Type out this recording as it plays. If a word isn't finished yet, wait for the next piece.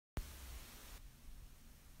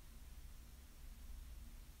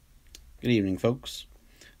Good evening, folks.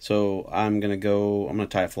 So I'm gonna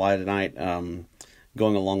tie a fly tonight.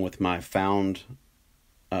 Going along with my found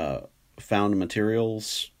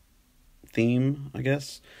materials theme, I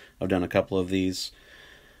guess. I've done a couple of these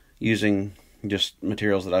using just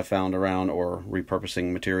materials that I found around or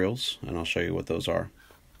repurposing materials, and I'll show you what those are.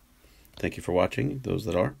 Thank you for watching, those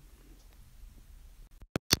that are.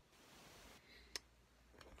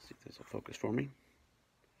 Let's see if this will focus for me.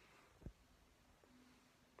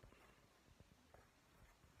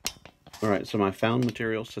 Alright, so my found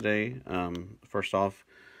materials today, first off,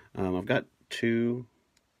 I've got two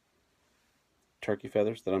turkey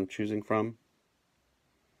feathers that I'm choosing from.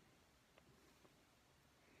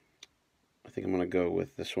 I think I'm going to go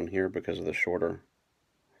with this one here because of the shorter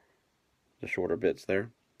bits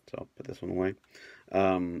there. So I'll put this one away.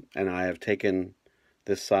 And I have taken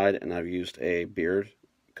this side and I've used a beard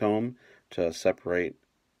comb to separate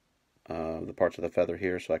the parts of the feather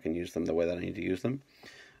here so I can use them the way that I need to use them.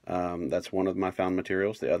 That's one of my found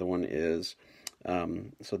materials. The other one is,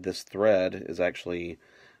 so this thread is actually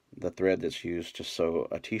the thread that's used to sew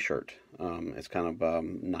a t-shirt. It's kind of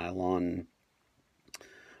nylon,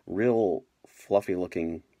 real fluffy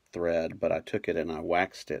looking thread, but I took it and I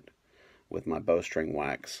waxed it with my bowstring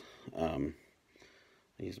wax. I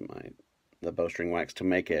use the bowstring wax to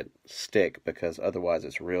make it stick because otherwise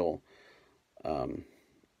it's real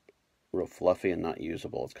fluffy and not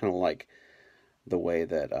usable. It's kind of like the way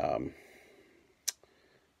that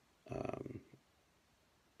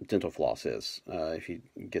dental floss is. If you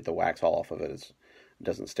get the wax all off of it, it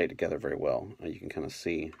doesn't stay together very well. You can kind of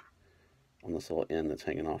see on this little end that's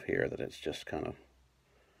hanging off here that it's just kind of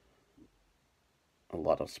a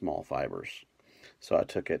lot of small fibers. So I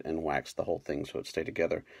took it and waxed the whole thing so it stayed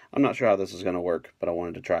together. I'm not sure how this is going to work, but I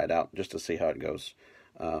wanted to try it out just to see how it goes.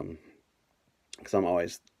 Because I'm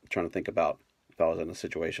always trying to think about if I was in a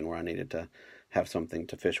situation where I needed to have something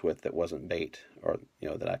to fish with that wasn't bait, or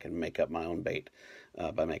that I can make up my own bait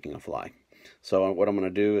by making a fly. So what I'm going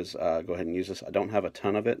to do is go ahead and use this. I don't have a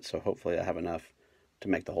ton of it, so hopefully I have enough to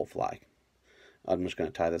make the whole fly. I'm just going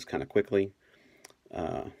to tie this kind of quickly.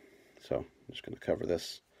 So I'm just going to cover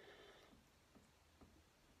this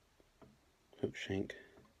hook shank.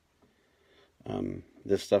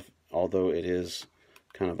 This stuff, although it is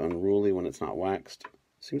kind of unruly when it's not waxed,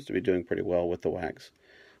 seems to be doing pretty well with the wax,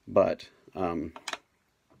 but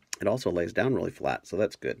it also lays down really flat, so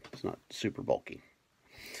that's good. It's not super bulky.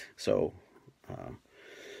 So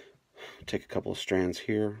take a couple of strands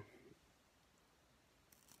here.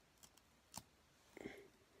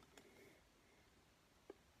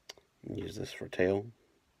 Use this for tail.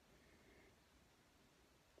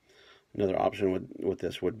 Another option with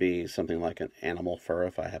this would be something like an animal fur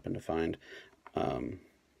if I happen to find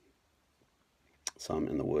some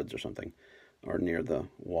in the woods or something, or near the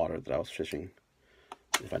water that I was fishing,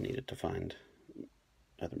 if I needed to find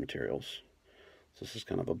other materials. So this is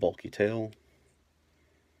kind of a bulky tail.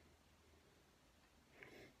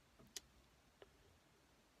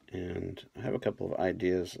 And I have a couple of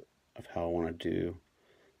ideas of how I want to do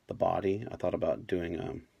the body. I thought about doing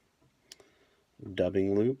a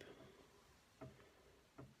dubbing loop,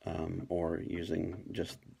 or using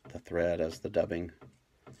just the thread as the dubbing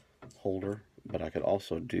holder, but I could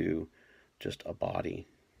also do just a body.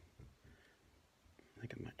 I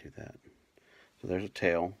think I might do that. So there's a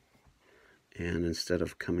tail, and instead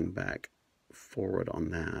of coming back forward on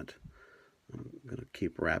that, I'm going to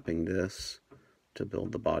keep wrapping this to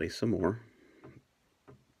build the body some more.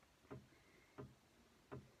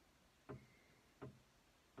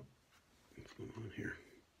 What's going on here?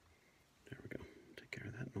 There we go. Take care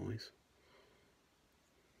of that noise.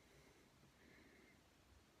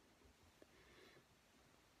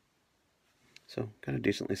 So, got a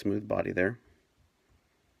decently smooth body there.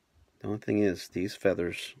 The only thing is, these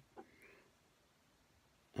feathers,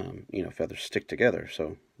 feathers stick together,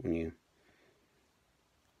 so when you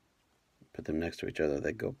put them next to each other,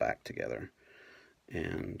 they go back together.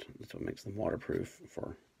 And that's what makes them waterproof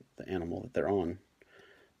for the animal that they're on.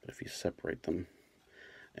 But if you separate them,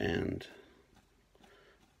 and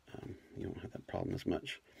you won't have that problem as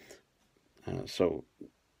much. So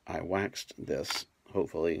I waxed this,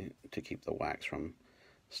 hopefully, to keep the wax from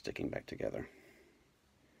sticking back together.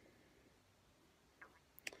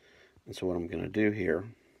 And so what I'm going to do here,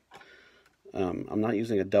 I'm not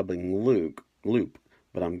using a doubling loop,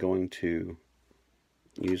 but I'm going to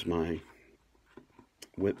use my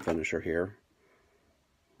whip finisher here.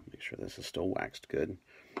 Make sure this is still waxed good.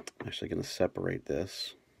 I'm actually going to separate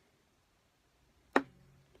this.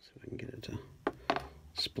 See if I can get it to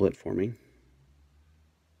split for me.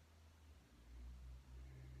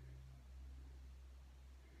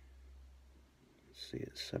 See,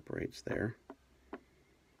 it separates there.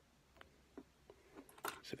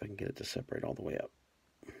 See if I can get it to separate all the way up.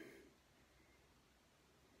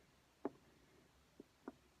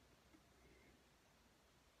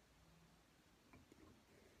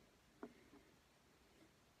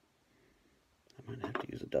 I might have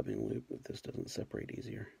to use a dubbing loop if this doesn't separate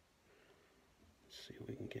easier. Let's see what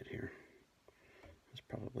we can get here. That's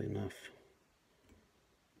probably enough.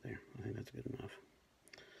 There, I think that's good enough.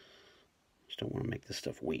 Just don't want to make this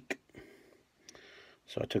stuff weak.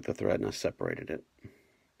 So I took the thread and I separated it.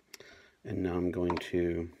 And now I'm going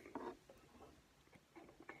to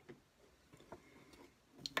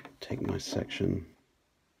take my section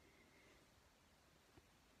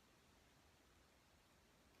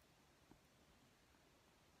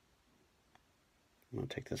I'm going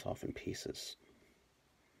to take this off in pieces.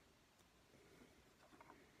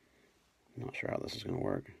 I'm not sure how this is going to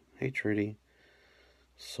work. Hey Trudy,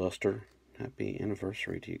 sister, happy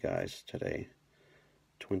anniversary to you guys today.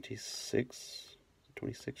 26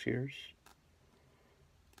 years.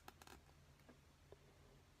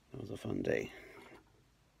 That was a fun day.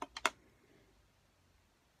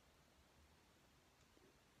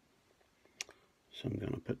 So I'm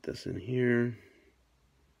going to put this in here.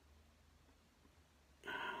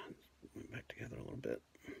 Back together a little bit.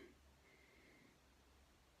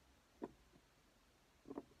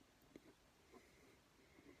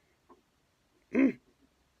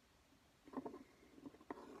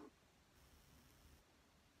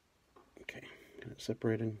 Okay, got it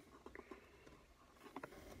separated.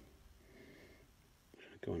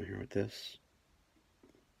 Go in here with this.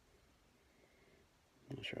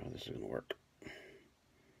 I'm not sure how this is going to work.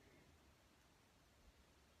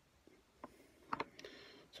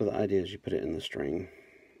 So the idea is you put it in the string.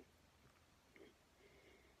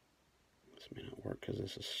 This may not work because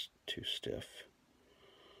this is too stiff.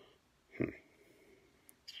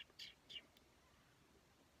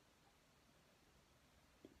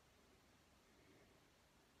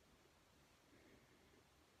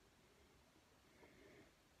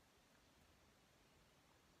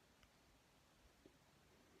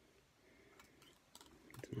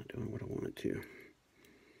 It's not doing what I want it to.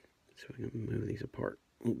 So I can move these apart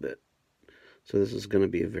a little bit. So this is going to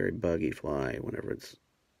be a very buggy fly whenever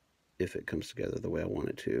if it comes together the way I want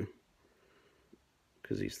it to,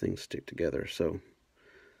 because these things stick together, so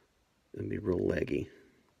it'll be real leggy.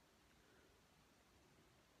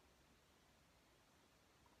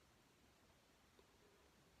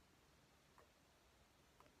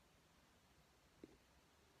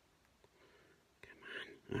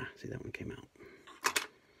 Come on. See, that one came out.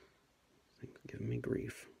 This thing's giving me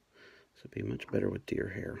grief. So it'd be much better with deer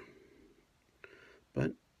hair.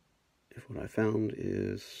 But if what I found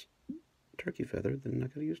is turkey feather, then I'm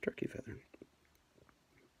not going to use turkey feather.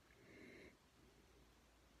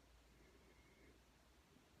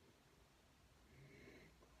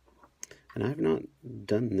 And I've not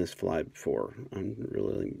done this fly before. I'm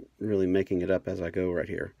really making it up as I go right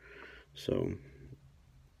here. So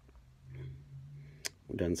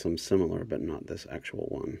I've done some similar, but not this actual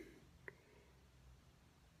one.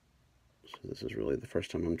 So this is really the first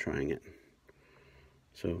time I'm trying it.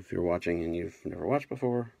 So if you're watching and you've never watched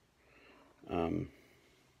before,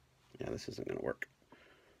 yeah, this isn't going to work.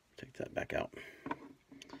 Take that back out.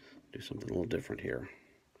 Do something a little different here.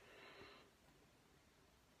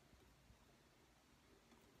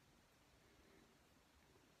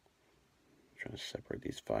 Try to separate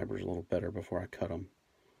these fibers a little better before I cut them.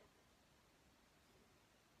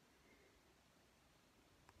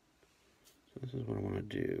 So this is what I want to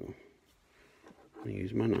do. I'm going to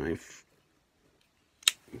use my knife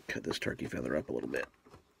and cut this turkey feather up a little bit,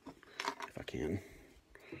 if I can.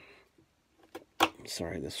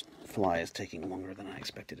 Sorry, this fly is taking longer than I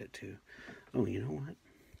expected it to. Oh, you know what?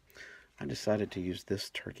 I decided to use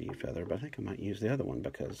this turkey feather, but I think I might use the other one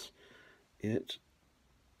because it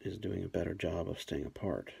is doing a better job of staying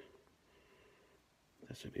apart.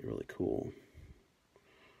 This would be really cool.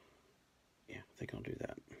 Yeah, I think I'll do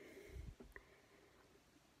that.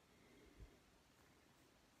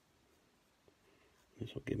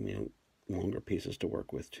 This will give me longer pieces to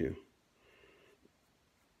work with too.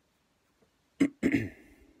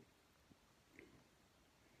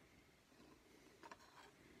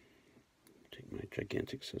 Take my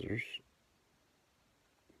gigantic scissors.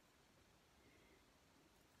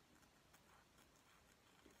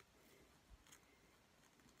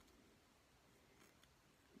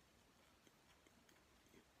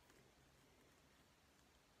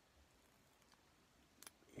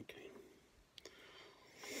 Okay.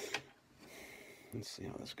 Let's see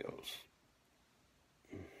how this goes.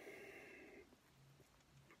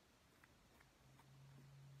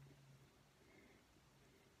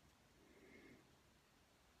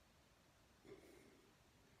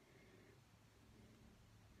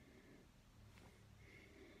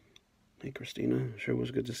 Hey, Christina. Sure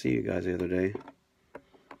was good to see you guys the other day.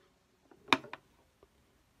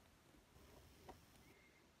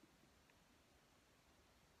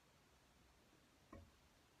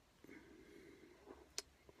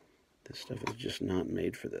 This stuff is just not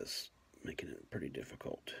made for this, making it pretty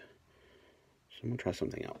difficult. So I'm going to try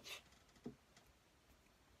something else.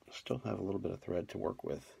 Still have a little bit of thread to work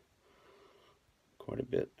with. Quite a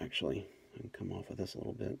bit, actually. I can come off of this a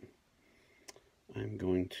little bit. I'm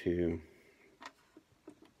going to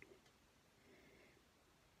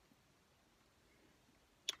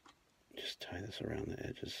just tie this around the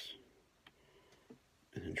edges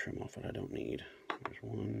and then trim off what I don't need. There's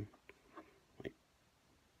one. I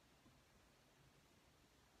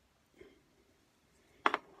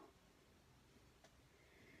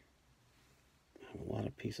have a lot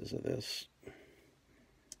of pieces of this.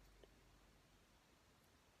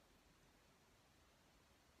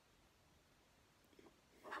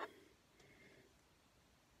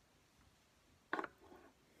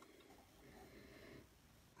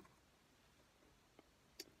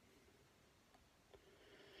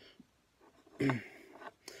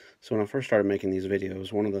 So when I first started making these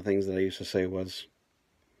videos, one of the things that I used to say was,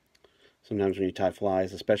 sometimes when you tie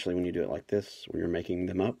flies, especially when you do it like this, when you're making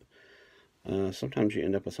them up, sometimes you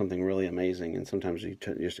end up with something really amazing, and sometimes you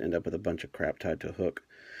just end up with a bunch of crap tied to a hook,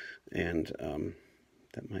 and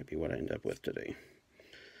that might be what I end up with today.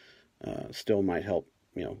 Still might help,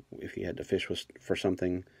 you know, if you had to fish for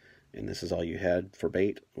something, and this is all you had for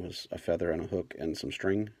bait, was a feather and a hook and some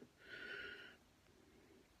string.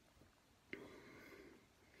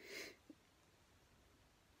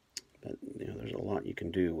 But, you know, there's a lot you can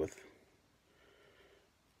do with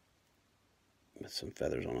some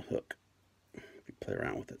feathers on a hook if you play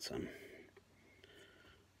around with it some.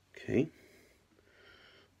 Okay,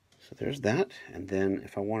 so there's that. And then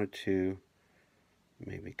if I wanted to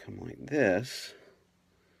maybe come like this,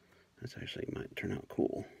 this actually might turn out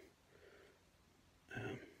cool.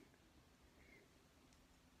 I'll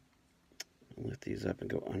lift these up and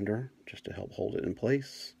go under just to help hold it in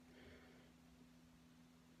place.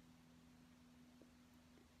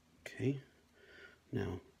 Okay,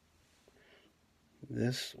 now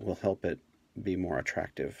this will help it be more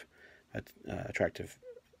attractive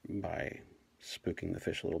by spooking the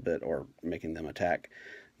fish a little bit or making them attack.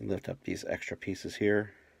 You lift up these extra pieces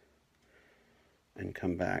here and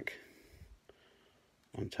come back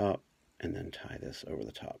on top and then tie this over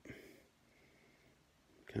the top.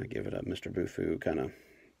 Kind of give it a Mr. Boo-Foo kind of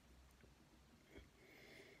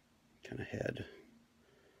head.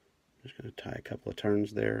 Just going to tie a couple of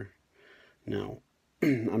turns there. Now,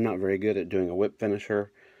 I'm not very good at doing a whip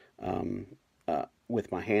finisher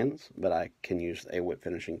with my hands, but I can use a whip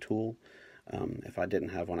finishing tool. If I didn't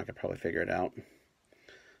have one, I could probably figure it out.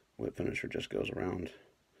 Whip finisher just goes around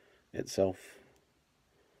itself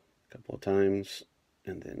a couple of times,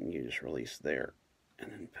 and then you just release there,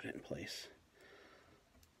 and then put it in place.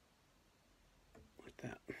 Like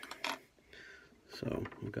that. So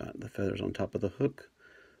we've got the feathers on top of the hook.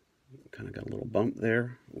 Kind of got a little bump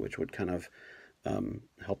there, which would kind of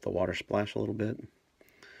help the water splash a little bit.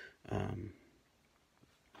 I'll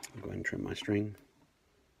go ahead and trim my string.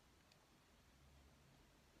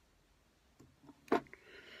 A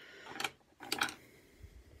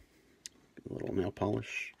little nail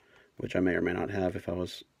polish, which I may or may not have if I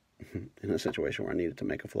was in a situation where I needed to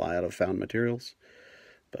make a fly out of found materials.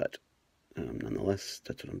 But nonetheless,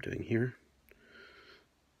 that's what I'm doing here.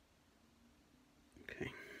 Okay.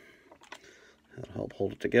 That'll help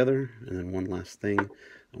hold it together. And then one last thing,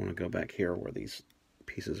 I want to go back here where these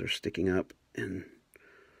pieces are sticking up and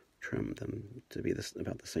trim them to be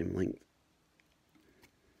about the same length.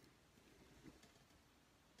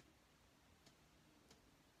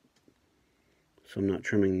 So I'm not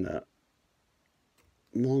trimming the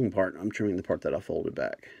long part, I'm trimming the part that I folded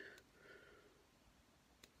back.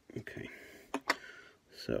 Okay,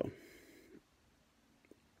 so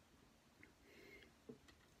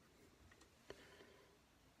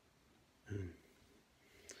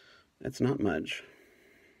that's not much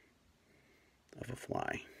of a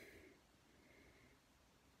fly,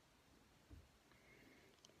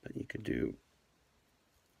 but you could do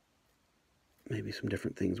maybe some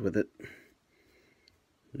different things with it.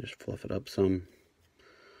 Just fluff it up some.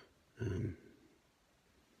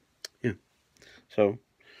 Yeah, so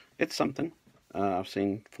it's something. I've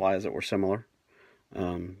seen flies that were similar,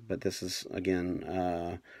 but this is,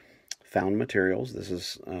 again, found materials. This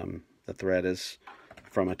is, the thread is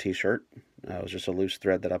from a t-shirt. It was just a loose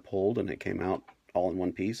thread that I pulled, and it came out all in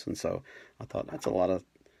one piece, and so I thought that's a lot of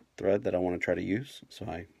thread that I want to try to use, so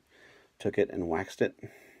I took it and waxed it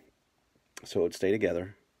so it would stay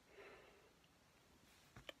together.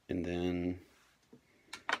 and then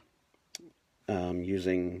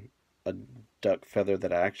using a duck feather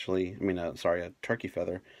that I sorry, a turkey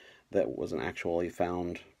feather that wasn't actually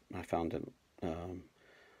found. I found it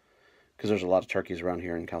because there's a lot of turkeys around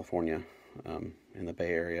here in California, in the Bay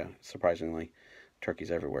Area. Surprisingly,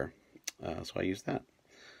 turkeys everywhere. So I used that.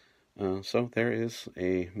 So there is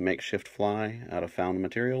a makeshift fly out of found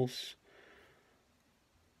materials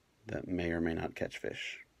that may or may not catch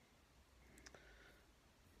fish.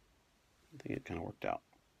 I think it kind of worked out.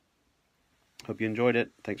 Hope you enjoyed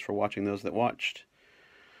it. Thanks for watching, those that watched.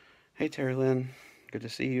 Hey, Terry Lynn. Good to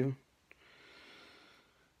see you.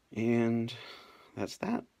 And that's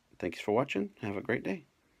that. Thanks for watching. Have a great day.